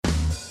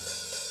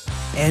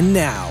And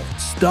now,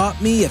 stop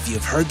me if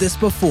you've heard this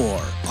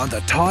before on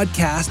the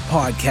Toddcast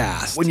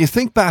podcast. When you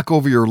think back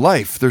over your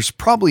life, there's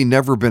probably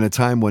never been a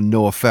time when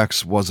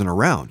NoFX wasn't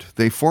around.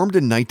 They formed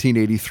in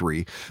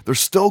 1983. They're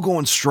still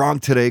going strong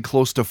today,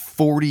 close to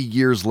 40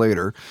 years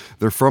later.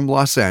 They're from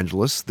Los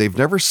Angeles. They've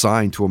never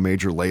signed to a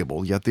major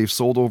label, yet they've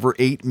sold over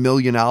 8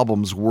 million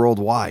albums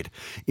worldwide.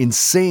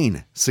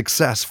 Insane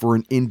success for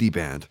an indie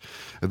band.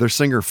 Their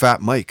singer,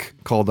 Fat Mike,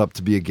 called up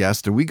to be a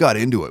guest, and we got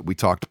into it. We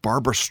talked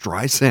Barbra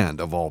Streisand,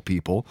 of all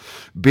people,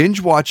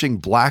 binge-watching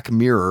Black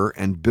Mirror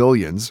and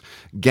Billions,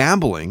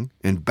 gambling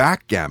and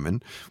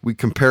backgammon. We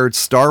compared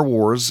Star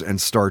Wars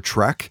and Star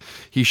Trek.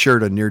 He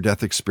shared a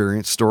near-death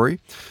experience story.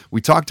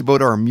 We talked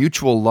about our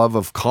mutual love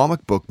of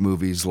comic book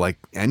movies like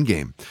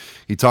Endgame.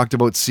 He talked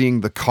about seeing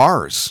the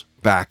Cars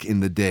back in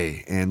the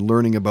day and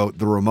learning about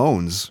the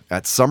Ramones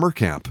at summer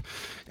camp.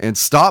 And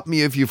stop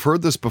me if you've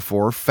heard this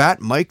before, Fat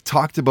Mike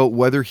talked about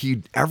whether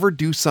he'd ever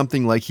do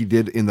something like he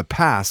did in the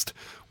past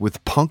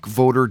with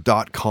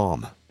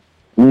punkvoter.com.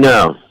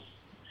 No.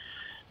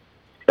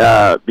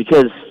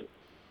 Because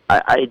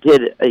I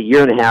did a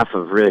year and a half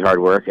of really hard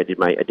work. I did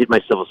my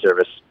civil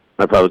service,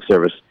 my public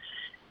service,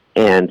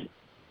 and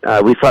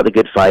we fought the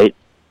good fight,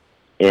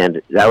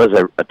 and that was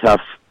a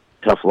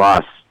tough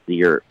loss the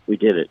year we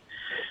did it.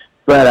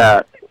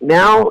 But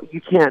now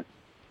you can't.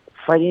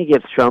 Fighting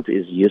against Trump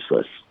is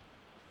useless.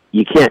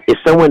 You can't. If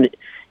someone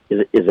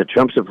is a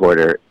Trump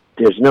supporter,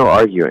 there's no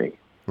arguing.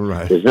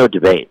 Right. There's no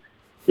debate.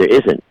 There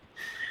isn't.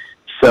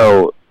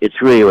 So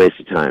it's really a waste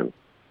of time.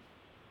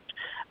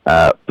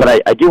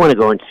 But I do want to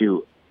go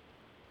into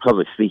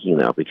public speaking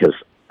though, because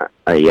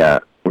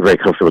I'm very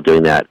comfortable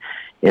doing that,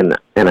 and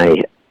I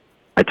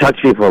talk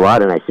to people a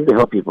lot, and I seem to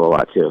help people a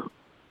lot too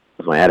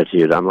with my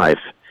attitude on life,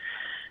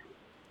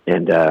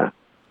 and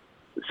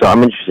so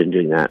I'm interested in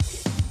doing that.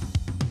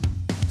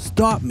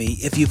 Stop Me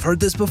If You've Heard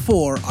This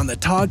Before on the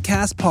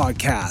Toddcast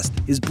podcast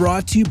is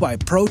brought to you by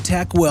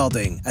ProTech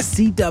Welding, a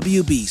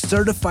CWB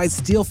certified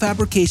steel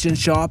fabrication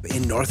shop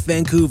in North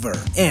Vancouver,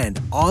 and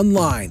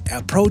online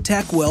at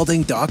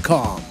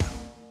protechwelding.com.